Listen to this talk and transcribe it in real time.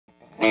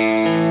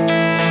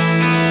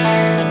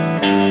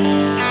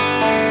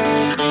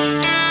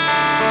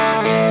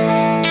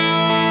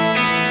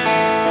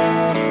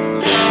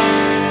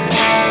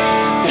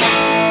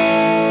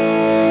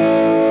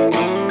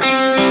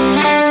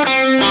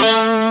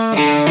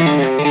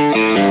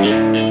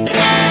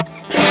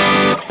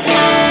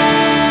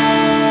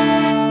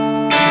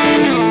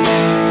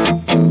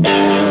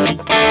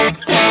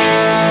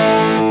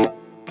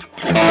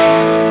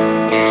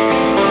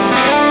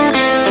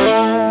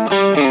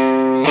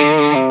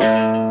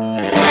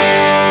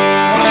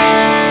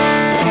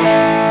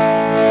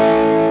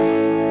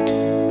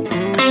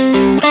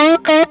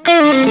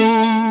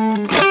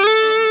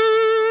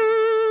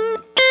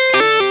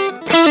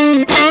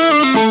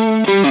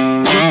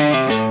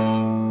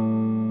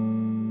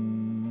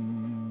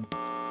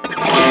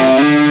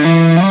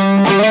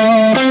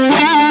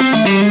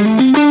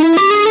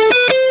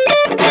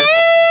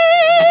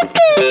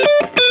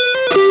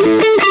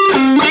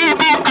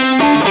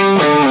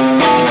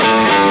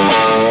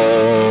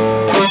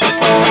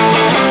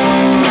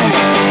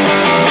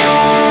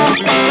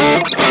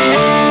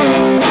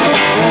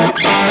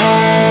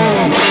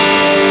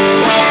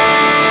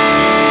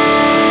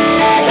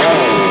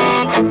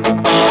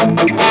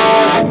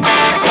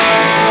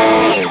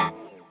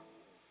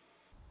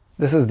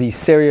This is the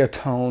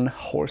Ceriatone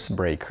Horse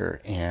Breaker,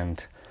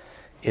 and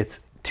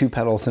it's 2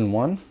 pedals in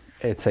one.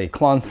 It's a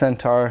Clon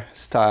Centaur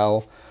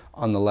style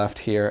on the left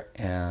here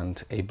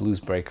and a Blues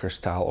Breaker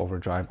style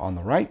overdrive on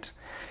the right.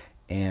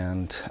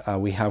 And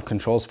we have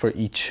controls for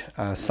each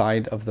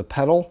side of the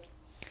pedal,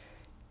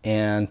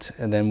 and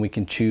then we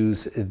can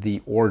choose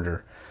the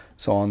order.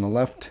 So on the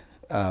left,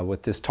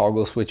 with this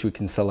toggle switch, we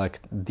can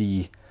select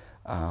the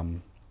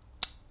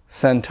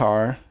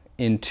Centaur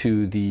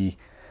into the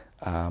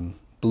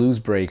Blues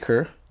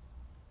Breaker,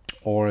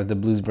 or the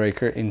Blues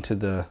Breaker into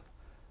the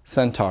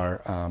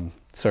Centaur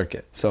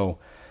circuit. So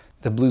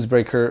the Blues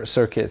Breaker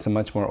circuit is a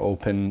much more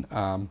open,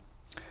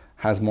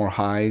 has more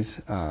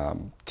highs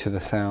to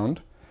the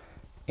sound,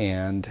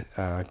 and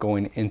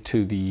going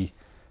into the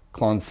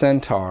Clon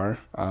Centaur,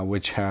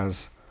 which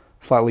has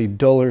slightly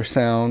duller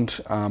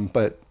sound,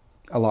 but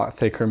a lot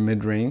thicker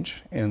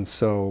mid-range. And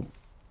so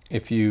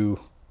if you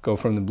go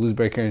from the Blues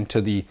Breaker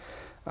into the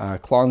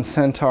Clon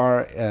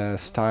Centaur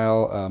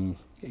style,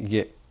 you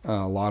get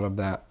a lot of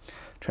that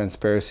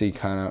transparency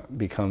kind of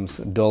becomes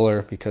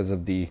duller because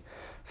of the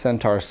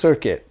Centaur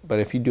circuit. But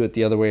if you do it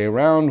the other way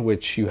around,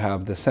 which you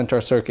have the Centaur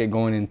circuit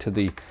going into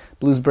the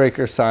Blues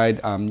Breaker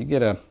side, you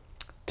get a,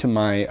 to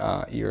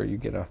my ear, you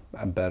get a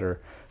better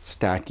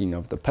stacking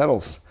of the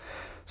pedals.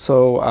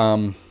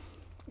 So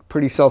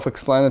pretty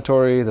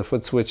self-explanatory. The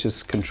foot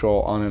switches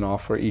control on and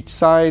off for each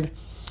side.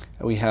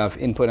 We have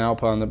input and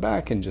output on the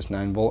back and just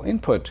 9-volt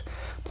input.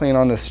 Playing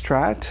on the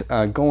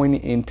Strat, going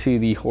into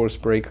the Horse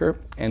Breaker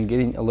and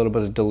getting a little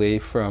bit of delay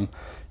from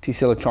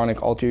TC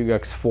Electronic Ultra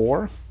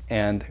UX4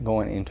 and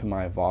going into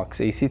my Vox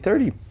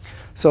AC30.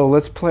 So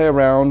let's play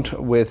around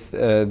with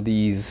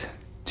these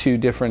 2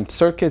 different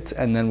circuits,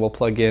 and then we'll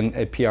plug in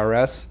a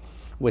PRS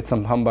with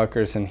some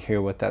humbuckers and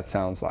hear what that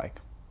sounds like.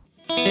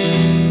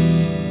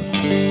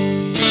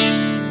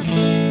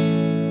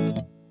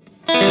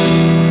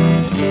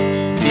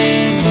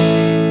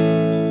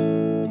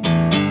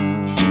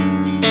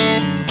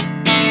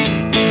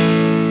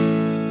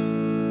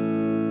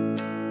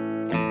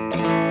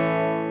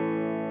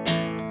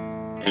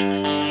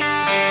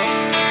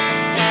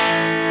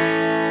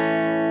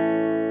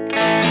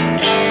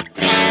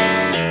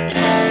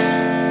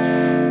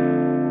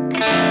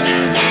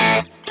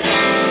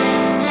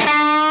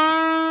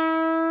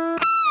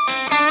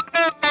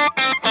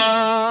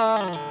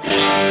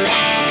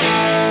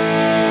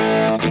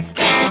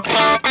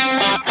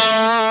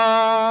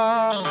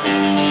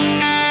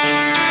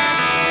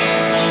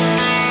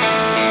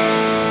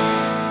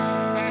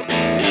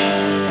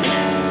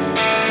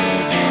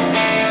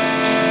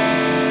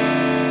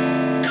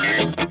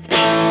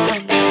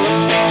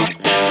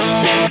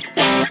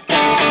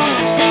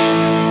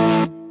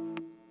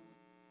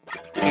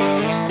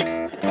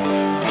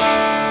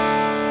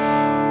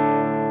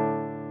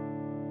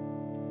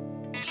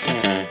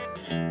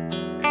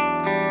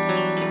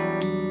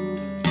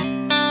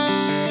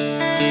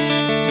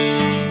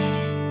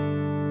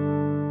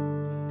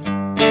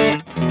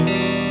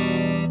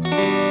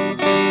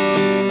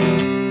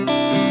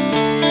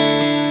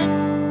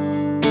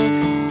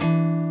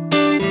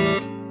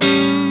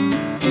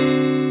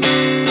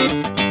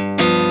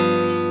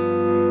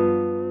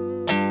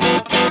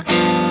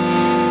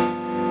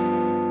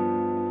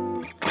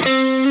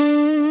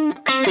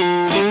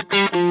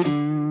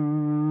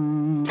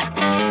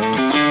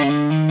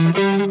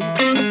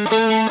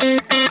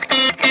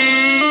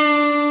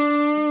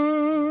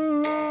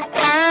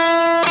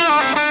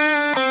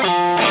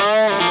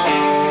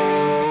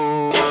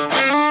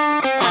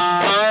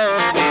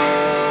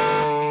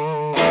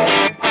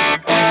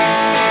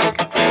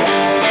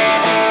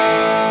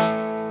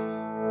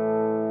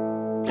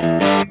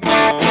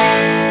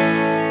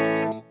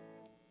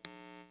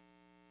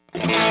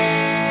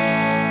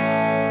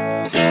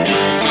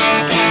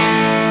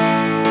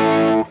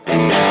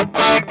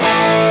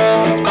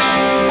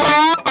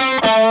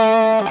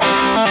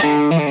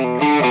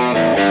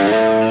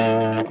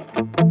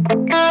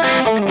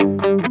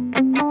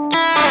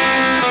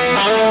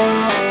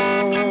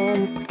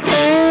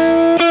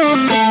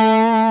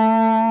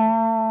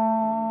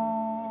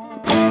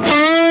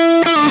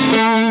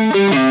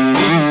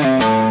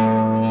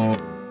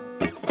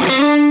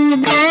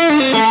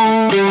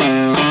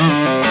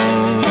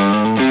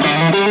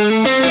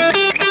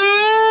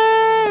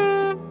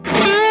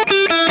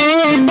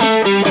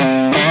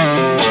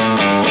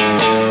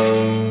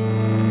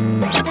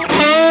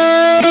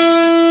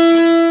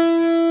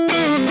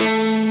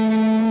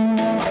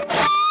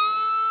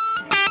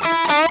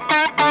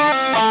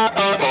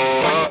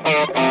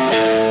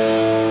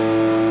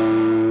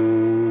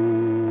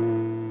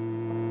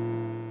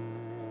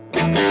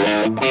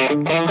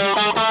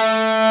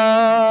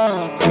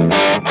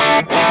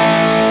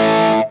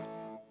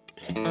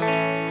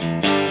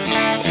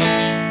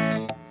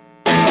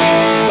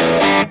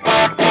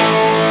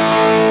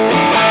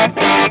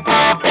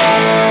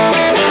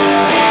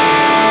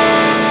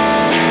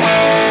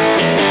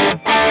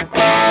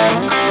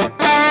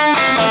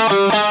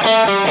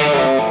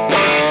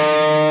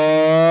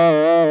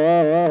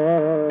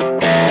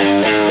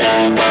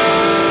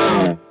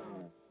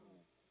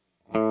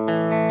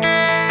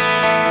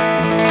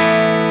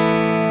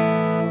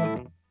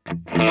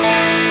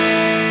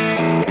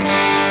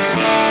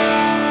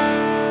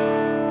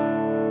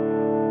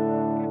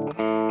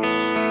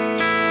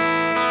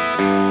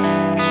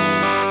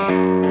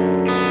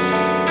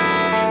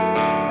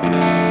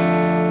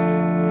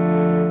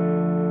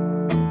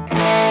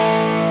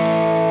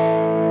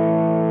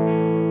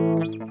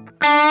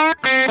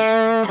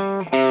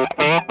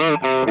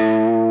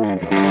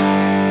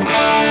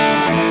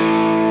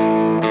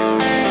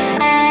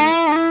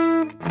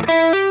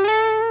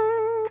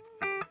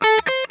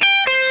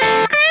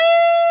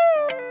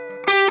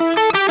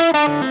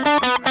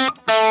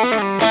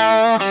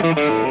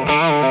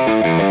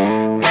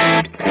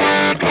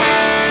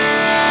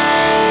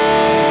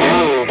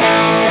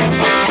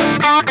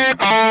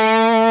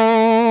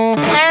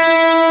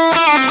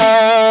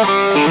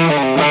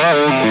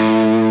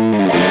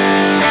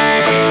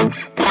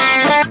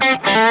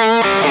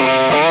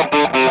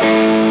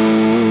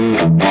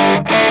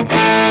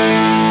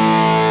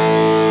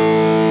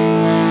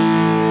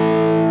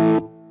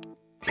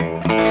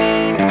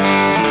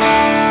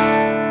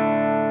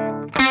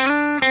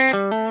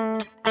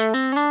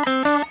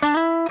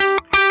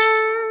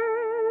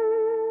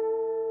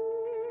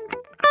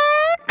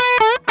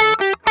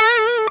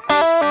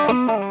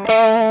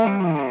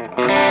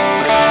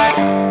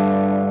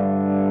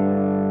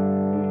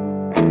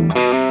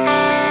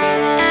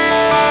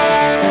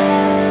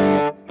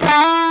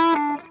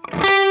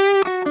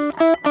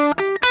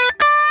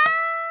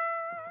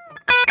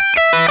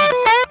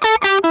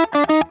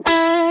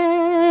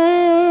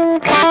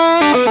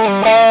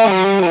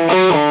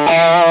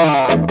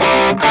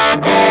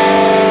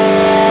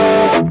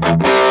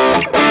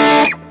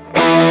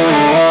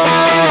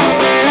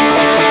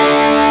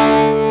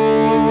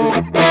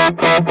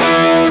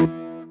 you.